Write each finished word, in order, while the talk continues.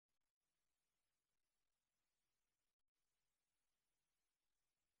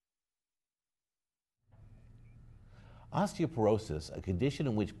Osteoporosis, a condition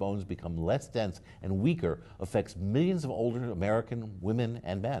in which bones become less dense and weaker, affects millions of older American women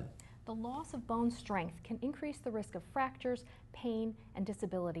and men. The loss of bone strength can increase the risk of fractures, pain, and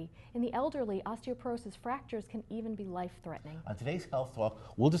disability. In the elderly, osteoporosis fractures can even be life-threatening. On today's Health Talk,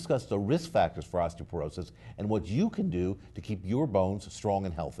 we'll discuss the risk factors for osteoporosis and what you can do to keep your bones strong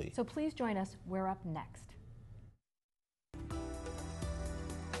and healthy. So please join us. We're up next.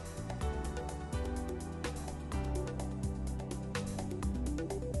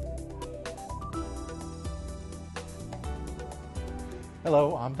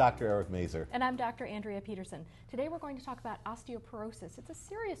 Hello, I'm Dr. Eric Mazur. And I'm Dr. Andrea Peterson. Today we're going to talk about osteoporosis. It's a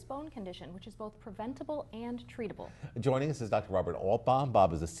serious bone condition which is both preventable and treatable. Joining us is Dr. Robert Altbaum.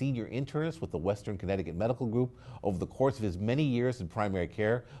 Bob is a senior internist with the Western Connecticut Medical Group. Over the course of his many years in primary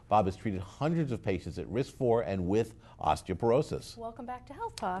care, Bob has treated hundreds of patients at risk for and with osteoporosis. Welcome back to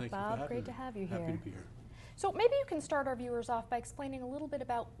Health Talk, Bob. Great to have you here. Happy to be here. So maybe you can start our viewers off by explaining a little bit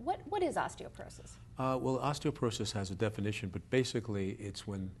about what is osteoporosis? Well, osteoporosis has a definition, but basically it's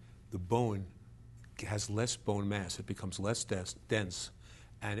when the bone has less bone mass, it becomes less dense,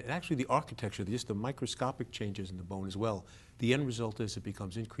 and actually the architecture, just the microscopic changes in the bone as well, the end result is it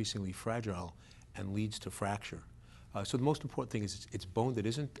becomes increasingly fragile and leads to fracture. So the most important thing is it's bone that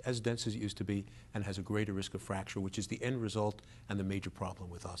isn't as dense as it used to be and has a greater risk of fracture, which is the end result and the major problem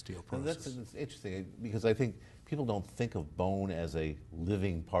with osteoporosis. And that's interesting because I think people don't think of bone as a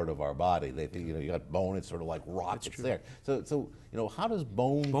living part of our body. They think, you got bone, it's sort of like rock, it's there. So how does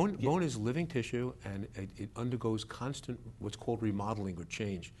bone... Bone is living tissue, and it undergoes constant what's called remodeling or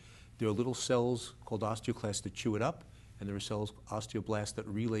change. There are little cells called osteoclasts that chew it up, and there are cells, osteoblasts, that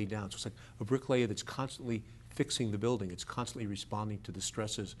relay down. So it's like a bricklayer that's constantly fixing the building. It's constantly responding to the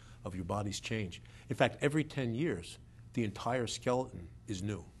stresses of your body's change. In fact, every 10 years, the entire skeleton is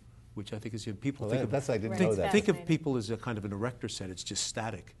new, which I think is, people think of people as a kind of an erector set. It's just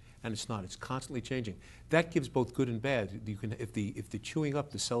static, and it's not. It's constantly changing. That gives both good and bad. You can, if the chewing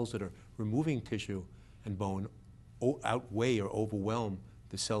up, the cells that are removing tissue and bone outweigh or overwhelm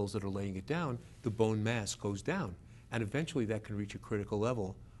the cells that are laying it down, the bone mass goes down. And eventually that can reach a critical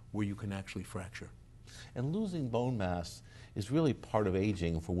level where you can actually fracture. And losing bone mass is really part of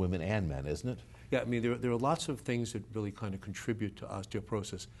aging for women and men, isn't it? Yeah, I mean, there are lots of things that really kind of contribute to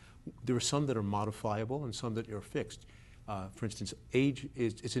osteoporosis. There are some that are modifiable and some that are fixed. For instance, age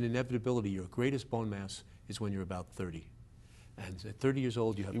it's an inevitability. Your greatest bone mass is when you're about 30. And at 30 years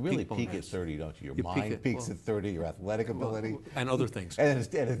old, you have really peak bone peak mass. at 30, don't you? Your mind peaks at 30, your athletic ability. And other things. And it's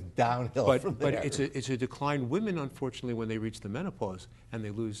downhill from there. But it's a decline. Women, unfortunately, when they reach the menopause and they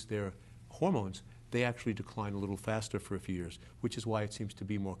lose their hormones, they actually decline a little faster for a few years, which is why it seems to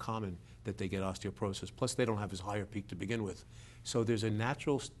be more common that they get osteoporosis. Plus, they don't have as high a peak to begin with. So there's a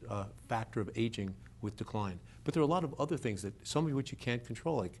natural factor of aging with decline. But there are a lot of other things, that some of which you can't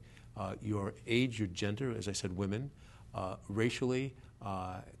control, like your age, your gender, as I said, women. Racially,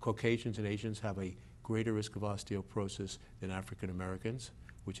 Caucasians and Asians have a greater risk of osteoporosis than African Americans,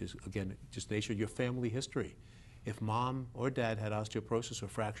 which is, again, just nature, your family history. If mom or dad had osteoporosis or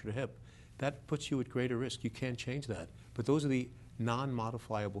fractured a hip, that puts you at greater risk. You can't change that. But those are the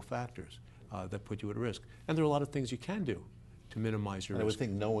non-modifiable factors that put you at risk. And there are a lot of things you can do to minimize your risk. I would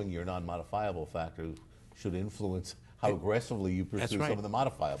think knowing your non-modifiable factors should influence how aggressively you pursue some of the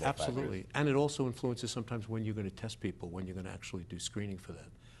modifiable factors. Absolutely. And it also influences sometimes when you're going to test people, when you're going to actually do screening for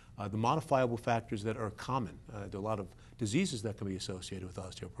that. The modifiable factors that are common, there are a lot of diseases that can be associated with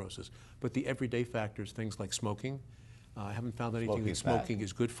osteoporosis, but the everyday factors, things like smoking, I haven't found anything that smoking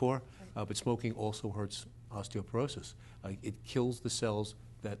is good for, but smoking also hurts osteoporosis. It kills the cells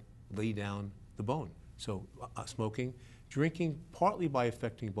that lay down the bone. So smoking, drinking, partly by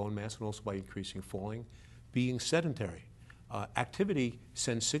affecting bone mass and also by increasing falling, being sedentary. Activity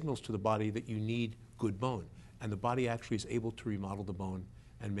sends signals to the body that you need good bone, and the body actually is able to remodel the bone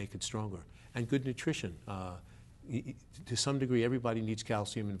and make it stronger. And good nutrition. To some degree, everybody needs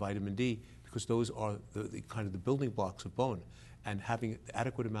calcium and vitamin D because those are the kind of the building blocks of bone. And having an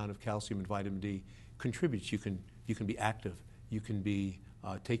adequate amount of calcium and vitamin D contributes. You can be active. You can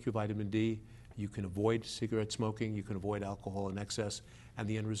take your vitamin D. You can avoid cigarette smoking. You can avoid alcohol in excess. And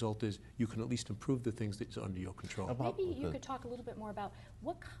the end result is you can at least improve the things that's under your control. Maybe you could talk a little bit more about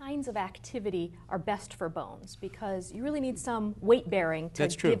what kinds of activity are best for bones, because you really need some weight bearing to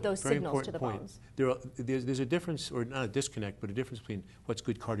give those signals to the bones. There's a difference, or not a disconnect, but a difference between what's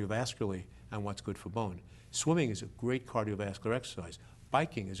good cardiovascularly and what's good for bone. Swimming is a great cardiovascular exercise.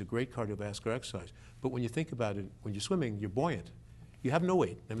 Biking is a great cardiovascular exercise. But when you think about it, when you're swimming, you're buoyant. you have no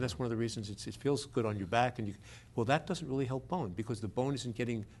weight. I mean, that's one of the reasons it feels good on your back. And well, that doesn't really help bone because the bone isn't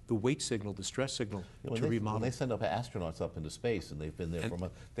getting the weight signal, the stress signal to remodel. When they send up astronauts up into space and they've been there for a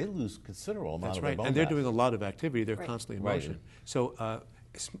month, they lose considerable amount of their bone That's right, and they're mass. doing a lot of activity. They're constantly in motion. Right. So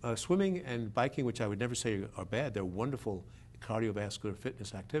swimming and biking, which I would never say are bad, they're wonderful cardiovascular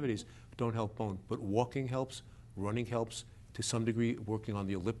fitness activities, don't help bone. But walking helps, running helps, to some degree working on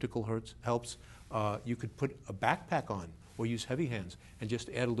the elliptical helps. You could put a backpack on or use heavy hands and just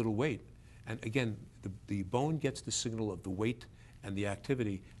add a little weight. And again, the bone gets the signal of the weight and the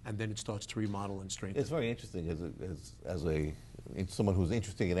activity, and then it starts to remodel and strengthen. It's very interesting as someone who's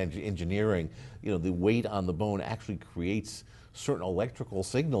interested in engineering. You know, the weight on the bone actually creates certain electrical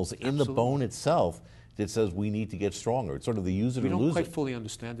signals in the bone itself that says we need to get stronger. It's sort of the use it or lose it. We don't quite fully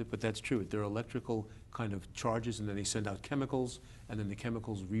understand it, but that's true. There are electrical kind of charges, and then they send out chemicals, and then the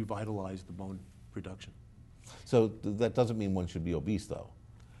chemicals revitalize the bone production. So that doesn't mean one should be obese, though,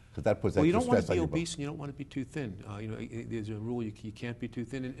 because that puts well, you extra don't want stress to be on your bone. obese, and you don't want to be too thin. You know, there's a rule you can't be too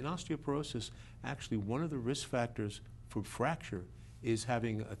thin. In osteoporosis, actually, one of the risk factors for fracture is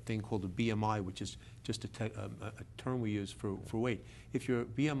having a thing called a BMI, which is just a term we use for weight. If your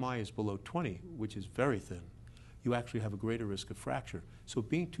BMI is below 20, which is very thin, you actually have a greater risk of fracture. So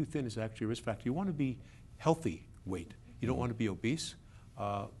being too thin is actually a risk factor. You want to be healthy weight. You don't want to be obese,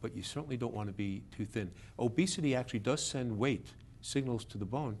 but you certainly don't want to be too thin. Obesity actually does send weight signals to the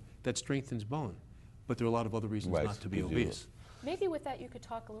bone that strengthens bone, but there are a lot of other reasons not to be obese. Maybe with that you could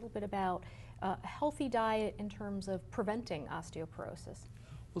talk a little bit about a healthy diet in terms of preventing osteoporosis.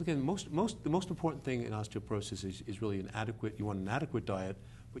 Well, again, the most important thing in osteoporosis is really you want an adequate diet,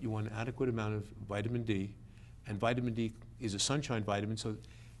 but you want an adequate amount of vitamin D, and vitamin D is a sunshine vitamin, so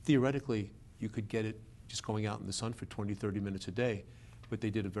theoretically you could get it just going out in the sun for 20, 30 minutes a day, but they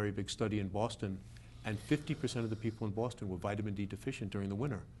did a very big study in Boston, and 50% of the people in Boston were vitamin D deficient during the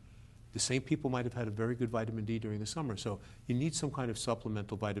winter. The same people might have had a very good vitamin D during the summer. So you need some kind of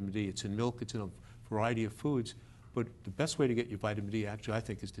supplemental vitamin D. It's in milk, it's in a variety of foods, but the best way to get your vitamin D, actually, I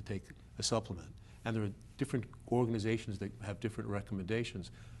think, is to take a supplement. And there are different organizations that have different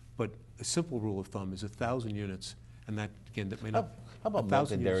recommendations, but a simple rule of thumb is 1,000 units, and that, again, that may not... How about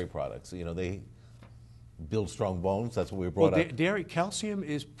milk and dairy products? You know, they build strong bones. That's what we brought up. Dairy calcium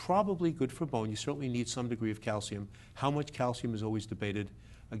is probably good for bone. You certainly need some degree of calcium. How much calcium is always debated.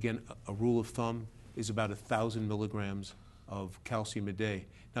 Again, a rule of thumb is about 1,000 milligrams of calcium a day.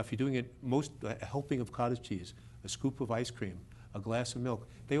 Now, if you're doing it, a helping of cottage cheese, a scoop of ice cream, a glass of milk,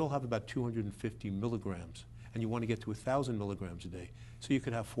 they all have about 250 milligrams, and you want to get to 1,000 milligrams a day. So you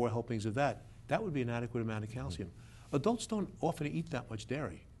could have 4 helpings of that. That would be an adequate amount of calcium. Adults don't often eat that much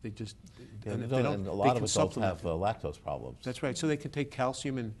dairy. They just and a lot of adults have lactose problems. That's right. So they can take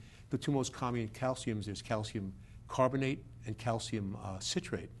calcium, and the two most common calciums is calcium carbonate and calcium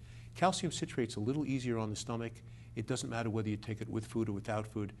citrate. Calcium citrate's a little easier on the stomach. It doesn't matter whether you take it with food or without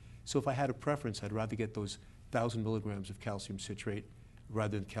food. So if I had a preference, I'd rather get those 1,000 milligrams of calcium citrate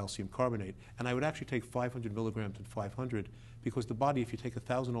rather than calcium carbonate. And I would actually take 500 milligrams and 500 because the body, if you take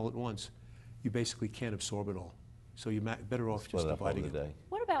 1,000 all at once, you basically can't absorb it all. So you're better off just dividing it.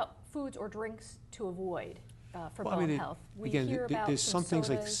 What about foods or drinks to avoid for well, bone I mean, health? We again, hear about there's some things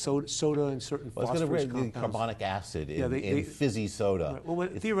like soda and certain phosphorus compounds. Carbonic acid in fizzy soda. Right. Well,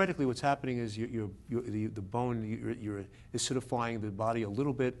 theoretically, what's happening is the bone you're acidifying the body a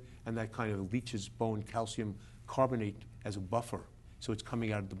little bit, and that kind of leaches bone calcium carbonate as a buffer, so it's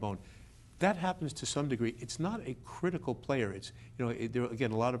coming out of the bone. That happens to some degree. It's not a critical player. It's there are,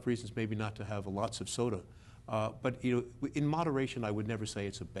 again, a lot of reasons maybe not to have lots of soda. But in moderation, I would never say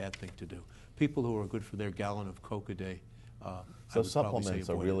it's a bad thing to do. People who are good for their gallon of Coke a day, so supplements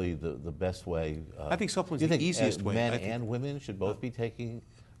are really the best way. I think supplements are the easiest way. Men and women should both be taking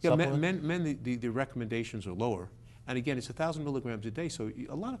supplements? Men the recommendations are lower. And again, it's 1,000 milligrams a day, so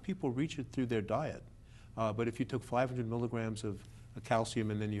a lot of people reach it through their diet. But if you took 500 milligrams of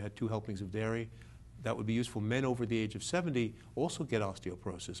calcium and then you had 2 helpings of dairy, that would be useful. Men over the age of 70 also get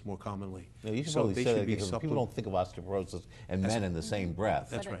osteoporosis more commonly. Yeah, you should probably say that because people don't think of osteoporosis and men in the same breath.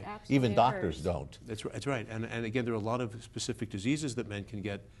 That's right. Even doctors don't. That's right. And again, there are a lot of specific diseases that men can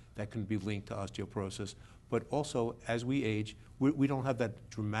get that can be linked to osteoporosis. But also, as we age, we don't have that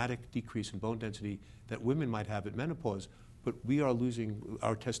dramatic decrease in bone density that women might have at menopause, but we are losing,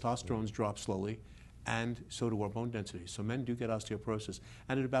 our testosterones drop slowly, and so do our bone density. So men do get osteoporosis.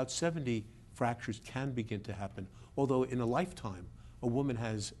 And at about 70, fractures can begin to happen, although in a lifetime, a woman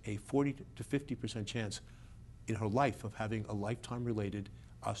has a 40 to 50% chance in her life of having a lifetime-related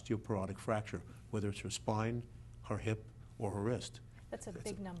osteoporotic fracture, whether it's her spine, her hip, or her wrist. That's a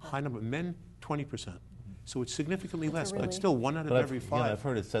big number. High number. Men, 20%. So it's significantly less, but really- it's still 1 out of But every I've, 5. I've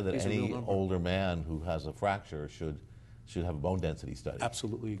heard it said that is a real any number. older man who has a fracture should have a bone density study.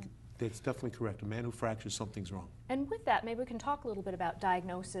 Absolutely, that's definitely correct. A man who fractures, something's wrong. And with that, maybe we can talk a little bit about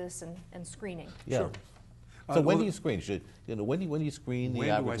diagnosis and screening. Yeah. Sure. So when well, do you screen? When do you screen the When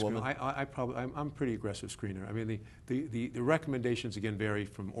do I average screen? woman? I'm a pretty aggressive screener. I mean, the recommendations, again, vary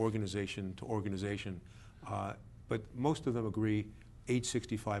from organization to organization, but most of them agree age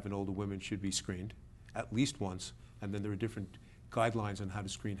 65 and older women should be screened at least once, and then there are different guidelines on how to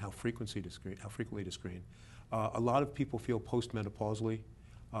screen, how frequently to screen. A lot of people feel postmenopausally.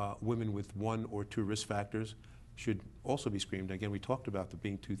 Women with 1 or 2 risk factors should also be screened. Again, we talked about the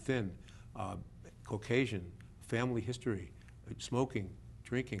being too thin, Caucasian, family history, smoking,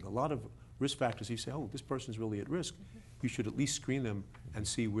 drinking, a lot of risk factors. You say, oh, this person's really at risk. You should at least screen them and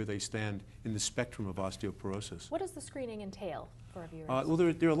see where they stand in the spectrum of osteoporosis. What does the screening entail for our viewers? Well,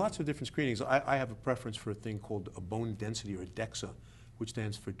 there are lots of different screenings. I have a preference for a thing called a bone density, or DEXA, which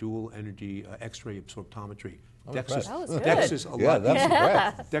stands for dual energy X-ray absorptometry. impressed. That was good. DEXA's a Yeah, lot that's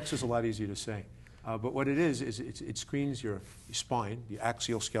correct. DEXA's a lot easier to say. But what it is it screens your spine, the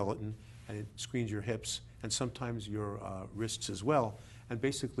axial skeleton, and it screens your hips, and sometimes your wrists as well. And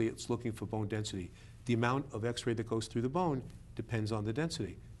basically, it's looking for bone density. The amount of X-ray that goes through the bone depends on the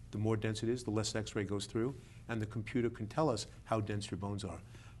density. The more dense it is, the less X-ray goes through, and the computer can tell us how dense your bones are.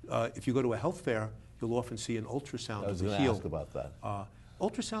 If you go to a health fair, you'll often see an ultrasound I was of the going to heel. ask about that.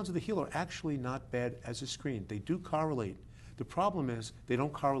 Ultrasounds of the heel are actually not bad as a screen. They do correlate. The problem is they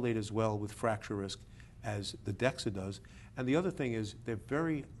don't correlate as well with fracture risk as the DEXA does. And the other thing is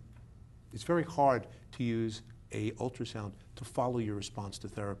it's very hard to use a ultrasound to follow your response to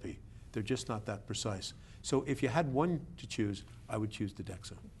therapy. They're just not that precise. So if you had one to choose, I would choose the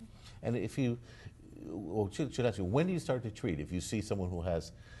DEXA. And if you, well, should ask you, when do you start to treat? If you see someone who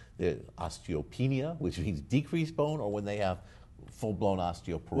has the osteopenia, which means decreased bone, or when they have full-blown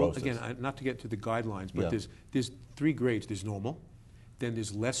osteoporosis? Well, again, not to get to the guidelines, but Yeah. there's 3 grades. There's normal, then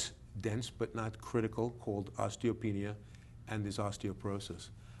there's less dense but not critical, called osteopenia, and there's osteoporosis.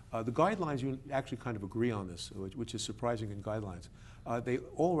 The guidelines, you actually kind of agree on this, which is surprising in guidelines. They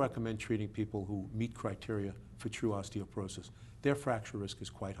all recommend treating people who meet criteria for true osteoporosis. Their fracture risk is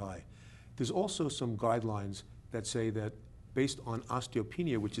quite high. There's also some guidelines that say that based on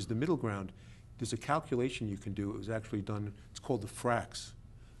osteopenia, which is the middle ground, there's a calculation you can do. It was actually done, it's called the FRAX,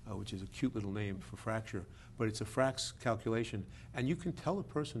 which is a cute little name for fracture, but it's a FRAX calculation, and you can tell a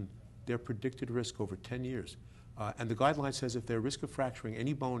person their predicted risk over 10 years. And the guideline says if their risk of fracturing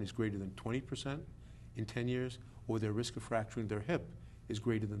any bone is greater than 20% in 10 years, or their risk of fracturing their hip is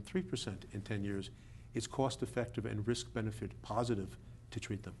greater than 3% in 10 years, it's cost effective and risk benefit positive to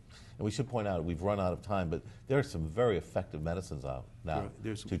treat them. And we should point out, we've run out of time, but there are some very effective medicines out now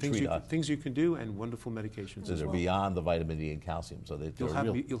There's to things treat things you can do, and wonderful medications as They're well. beyond the vitamin D and calcium. So You'll have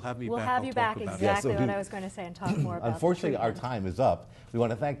me We'll back. have I'll you talk back, about it. exactly Yeah, so what we- I was going to say, and talk more about the Unfortunately, our treatment. time is up. We want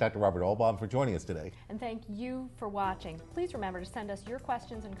to thank Dr. Robert Altbaum for joining us today. And thank you for watching. Please remember to send us your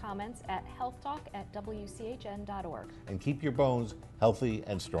questions and comments at healthtalk@wchn.org. And keep your bones healthy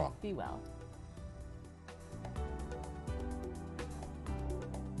and strong. Be well.